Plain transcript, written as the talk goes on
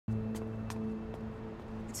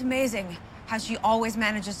It's amazing how she always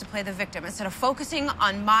manages to play the victim. Instead of focusing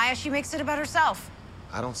on Maya, she makes it about herself.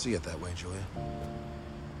 I don't see it that way, Julia.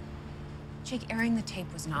 Jake, airing the tape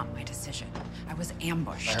was not my decision. I was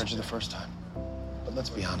ambushed. I heard you the first time. But let's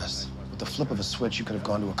be honest. With the flip of a switch, you could have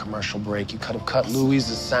gone to a commercial break. You could have cut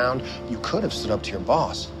Louise's sound. You could have stood up to your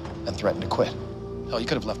boss and threatened to quit. Hell, you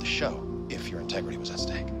could have left the show if your integrity was at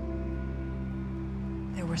stake.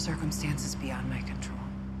 There were circumstances beyond my control.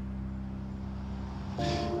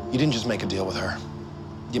 You didn't just make a deal with her.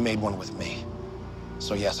 You made one with me.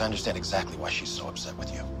 So yes, I understand exactly why she's so upset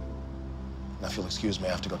with you. Now, if you'll excuse me,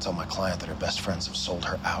 I have to go tell my client that her best friends have sold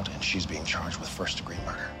her out and she's being charged with first-degree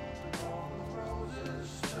murder.